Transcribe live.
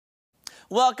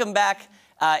Welcome back.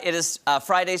 It is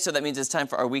Friday, so that means it's time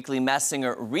for our weekly Masked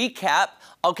Singer recap.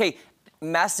 Okay,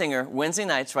 Masked Singer, Wednesday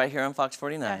nights right here on Fox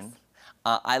 49. Yes.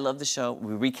 I love the show.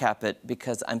 We recap it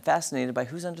because I'm fascinated by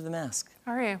who's under the mask.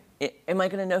 Are you? Am I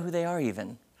going to know who they are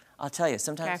even? I'll tell you,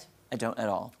 sometimes okay. I don't at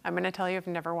all. I'm going to tell you I've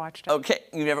never watched it. Okay,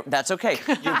 that's okay.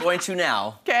 You're going to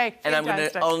now. Okay, and I'm going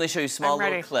to only show you small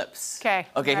little clips. Okay,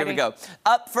 okay, here we go.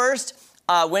 Up first,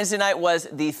 Wednesday night was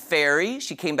The Fairy.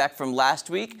 She came back from last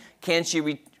week. Can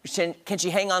she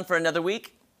hang on for another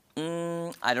week?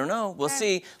 I don't know. We'll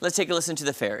see. Let's take a listen to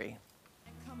The Fairy.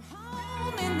 Come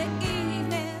home in the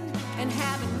evening and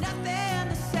having nothing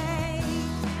to say.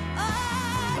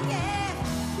 Oh, yeah,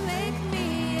 make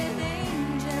me an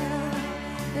angel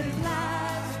that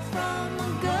flies from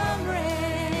Montgomery.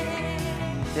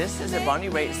 This is a Bonnie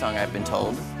Raitt song, I've been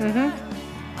told. Let's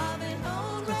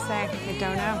say, I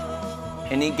don't know.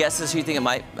 Any guesses who you think it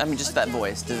might? I mean, just that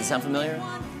voice. Does it sound familiar?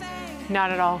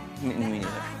 Not at all. Me neither.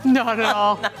 Not at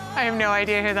all. I have no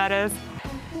idea who that is.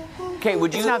 Okay,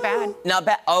 would you? It's not bad. Not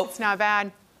bad. Oh. It's not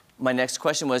bad. My next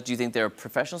question was, do you think they're a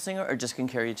professional singer or just can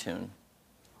carry a tune?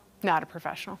 Not a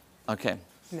professional. Okay.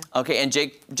 No. Okay, and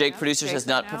Jake producer says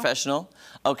not professional.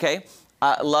 Okay.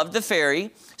 Love The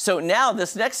Fairy. So now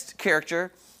this next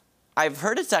character, I've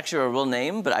heard it's actually a real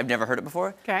name, but I've never heard it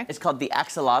before. Okay. It's called the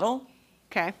Axolotl.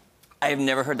 Okay. I have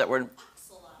never heard that word.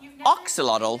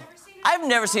 Axolotl. I've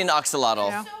never seen an axolotl.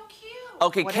 No. So cute.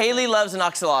 Okay, Kaylee loves an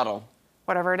axolotl.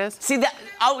 Whatever it is. See that?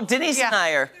 Oh, Denise and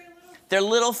I are. They're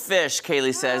little fish,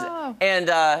 Kaylee says. Oh. And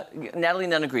Natalie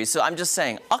Nunn agrees. So I'm just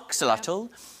saying,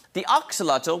 axolotl. The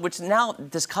axolotl, which now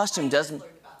this costume doesn't.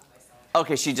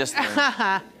 Okay, she just learned.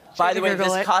 By the way,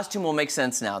 this costume will make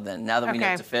sense now then, now that we know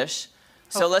it's a fish.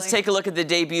 So let's take a look at the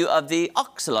debut of the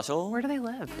axolotl. Where do they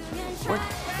live?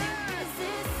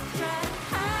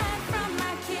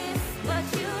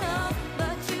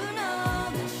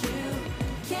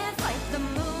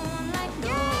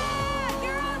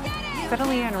 Is that a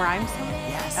Leanne Rimes song?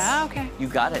 Yes. Oh, okay. You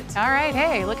got it. All right,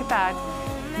 hey, look at that.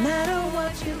 Matter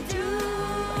what you do.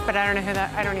 But I don't know who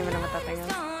that, I don't even know what that thing is.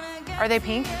 Are they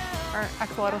pink? Are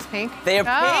axolotls pink? They are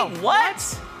pink?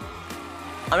 What?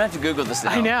 I'm gonna have to Google this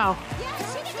now. I know.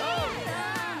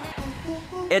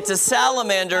 It's a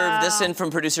salamander. This in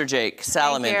from producer Jake.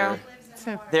 Salamander.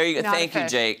 Thank you. There you go. Thank you,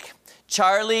 Jake.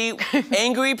 Charlie,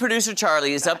 angry producer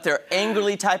Charlie is up there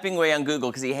angrily typing away on Google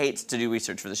because he hates to do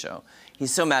research for the show.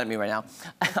 He's so mad at me right now.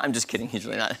 I'm just kidding. He's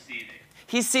really not.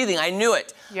 He's seething. I knew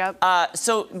it. Yep.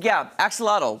 So, yeah,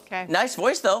 axolotl. Okay. Nice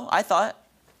voice, though, I thought.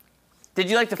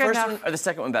 Did you like the first enough. one or the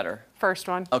second one better? First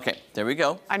one. Okay, there we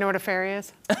go. I know what a fairy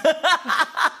is.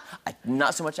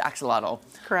 Not so much axolotl.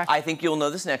 Correct. I think you'll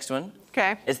know this next one.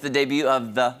 Okay. It's the debut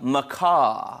of the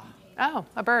macaw. Oh,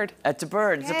 a bird. It's a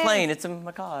bird. It's Yay. a plane. It's a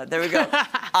macaw. There we go.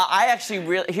 I actually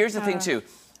really. Here's the thing too.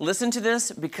 Listen to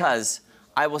this because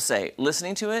I will say,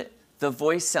 listening to it, the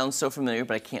voice sounds so familiar,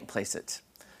 but I can't place it.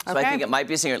 So I think it might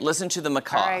be a singer. Listen to the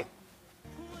macaw. All right.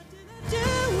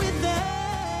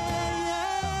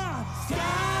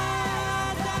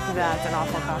 That's an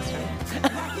awful costume.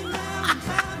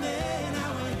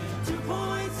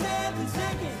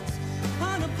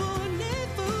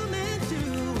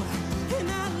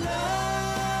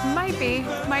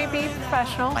 Might be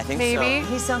professional. I think maybe.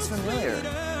 so. He sounds familiar.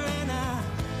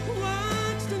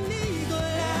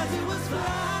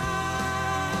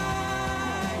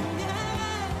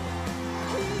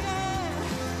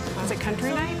 Is it Country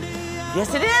Night?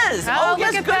 Yes, it is. Oh,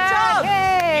 yes, look at good that. job.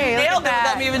 Hey, you nailed it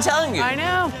without me even telling you. I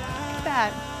know. Look at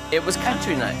that. It was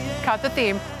Country Night. Caught the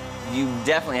theme. You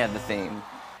definitely had the theme.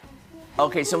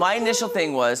 Okay, so my initial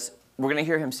thing was, we're gonna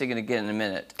hear him sing it again in a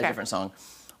minute, a different song.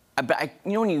 But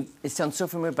you know when it sounds so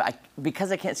familiar, but because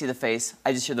I can't see the face,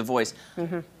 I just hear the voice.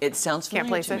 It sounds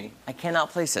familiar to me. I cannot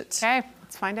place it. Okay,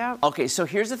 let's find out. Okay, so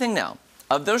here's the thing now.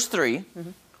 Of those three,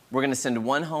 we're gonna send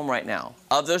one home right now.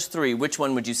 Of those three, which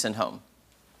one would you send home?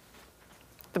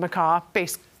 The macaw,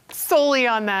 based solely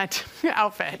on that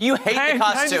outfit. You hate the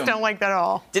costume. I just don't like that at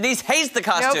all. Denise hates the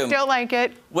costume. Nope, don't like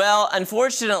it. Well,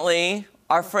 unfortunately,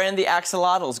 our friend the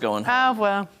axolotl's going home. Oh,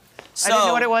 well, So, I didn't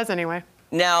know what it was anyway.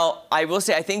 Now, I will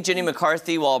say, I think Jenny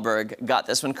McCarthy Wahlberg got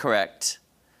this one correct.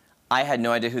 I had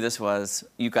no idea who this was.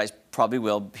 You guys probably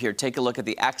will. Here, take a look at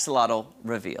the axolotl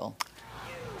reveal.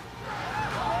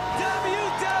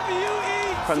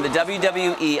 WWE. From the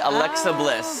WWE, Alexa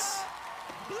Bliss.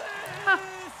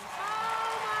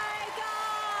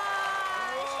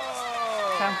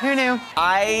 So, who knew?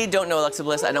 I don't know Alexa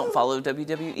Bliss. I don't follow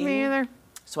WWE. Me either.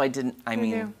 So I didn't, I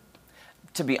mean,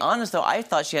 to be honest though, I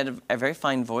thought she had a very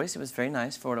fine voice. It was very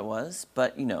nice for what it was,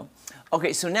 but you know.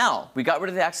 Okay, so now we got rid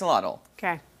of the axolotl.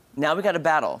 Okay. Now we got a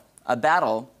battle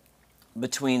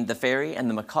between the fairy and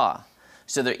the macaw.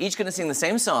 So they're each going to sing the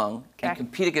same song and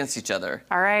compete against each other.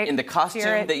 All right. In the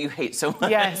costume that you hate so much.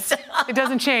 Yes. It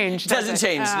doesn't change. Doesn't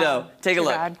change. No. Take a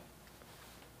look. Bad.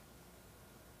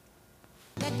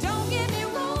 Don't get me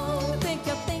wrong, think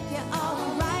you're all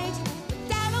right, but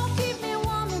that don't keep me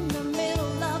warm in the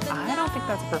middle of the night. I don't think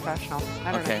that's a professional.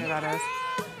 I don't know who that is.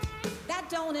 That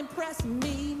don't impress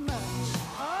me much.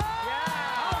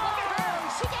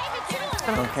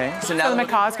 Okay. So So now the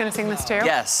macaw's going to sing this too?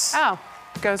 Yes. Oh,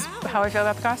 goes how I feel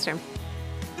about the costume.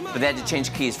 But they had to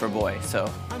change keys for a boy,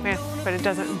 so. Yeah, but it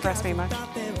doesn't impress me much.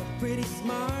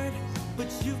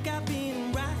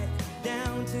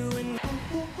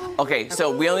 Okay,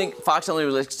 so Fox only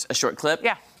released a short clip.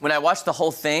 Yeah. When I watched the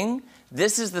whole thing,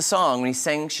 this is the song when he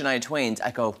sang Shania Twain's.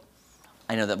 I go,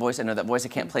 I know that voice, I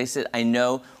can't place it. I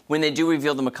know when they do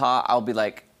reveal the macaw, I'll be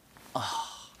like,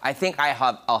 oh, I think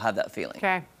I'll have that feeling.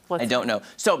 Okay. I don't know.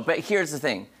 So, but here's the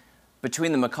thing.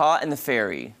 Between the macaw and the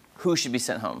fairy, who should be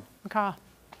sent home? Macaw.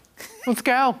 Let's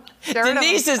go.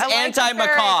 Denise is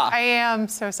anti-macaw. I am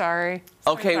so sorry.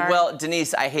 So Okay, sorry. well,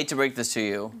 Denise, I hate to break this to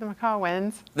you. The macaw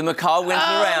wins. The macaw wins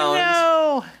the round.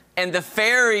 No. And the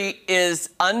fairy is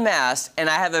unmasked, and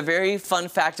I have a very fun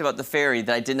fact about the fairy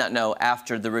that I did not know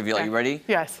after the reveal. Okay. Are you ready?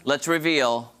 Yes. Let's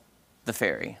reveal the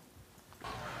fairy.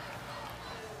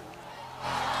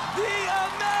 The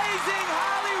amazing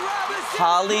Holly Robinson.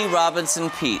 Holly Robinson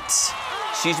Pete.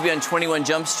 She used to be on 21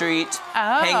 Jump Street,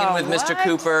 hanging with Mr. what?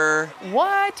 Cooper.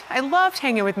 What? I loved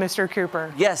hanging with Mr.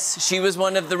 Cooper. Yes, she was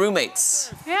one of the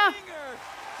roommates. Yeah.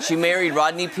 She married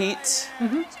Rodney Pete.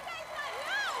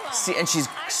 See, and she's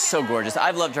so gorgeous.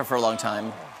 I've loved her for a long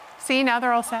time. See, now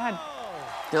they're all sad.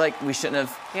 They're like, we shouldn't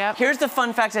have. Yep. Here's the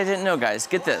fun fact I didn't know, guys.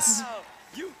 Get this.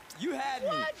 You had me.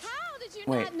 How did you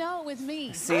Wait. not know it was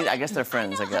me? See, I guess they're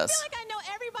friends, I guess. I feel like I know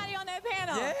everybody on that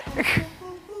panel.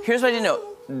 Here's what I didn't know.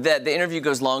 That the interview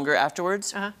goes longer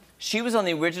afterwards. Uh-huh. She was on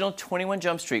the original 21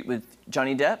 Jump Street with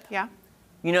Johnny Depp. Yeah.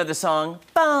 You know the song,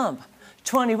 Bump,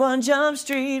 21 Jump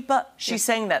Street, but she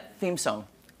sang that theme song.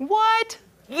 What?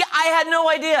 Yeah, I had no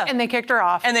idea. And they kicked her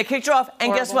off. And they kicked her off.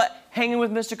 And guess Horrible. what? Hanging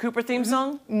with Mr. Cooper theme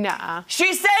song? Nuh-uh.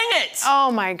 She sang it.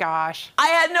 Oh my gosh. I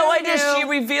had no Who idea. knew? She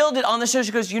revealed it on the show.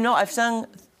 She goes, you know, I've sung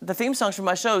the theme songs for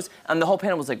my shows. And the whole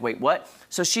panel was like, wait, what?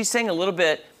 So she sang a little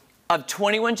bit of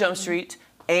 21 Jump Street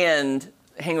and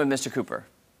Hanging with Mr. Cooper.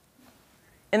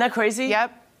 Isn't that crazy?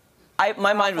 Yep.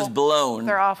 My mind was blown.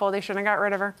 They're awful. They shouldn't have got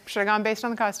rid of her. Should have gone based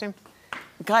on the costume.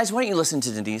 Guys, why don't you listen to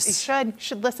You Denise? should. You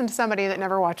should listen to somebody that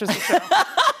never watches the show.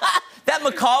 That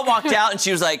macaw walked out and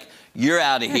she was like, you're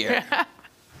out of here.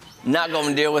 Not going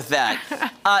to deal with that.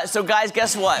 So guys,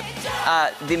 guess what?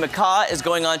 The macaw is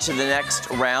going on to the next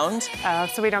round.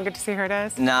 So we don't get to see who it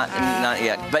is? Not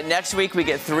yet. But next week we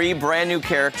get 3 brand new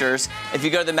characters. If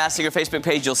you go to the Masked Singer Facebook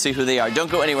page, you'll see who they are.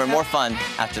 Don't go anywhere. More fun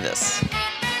after this.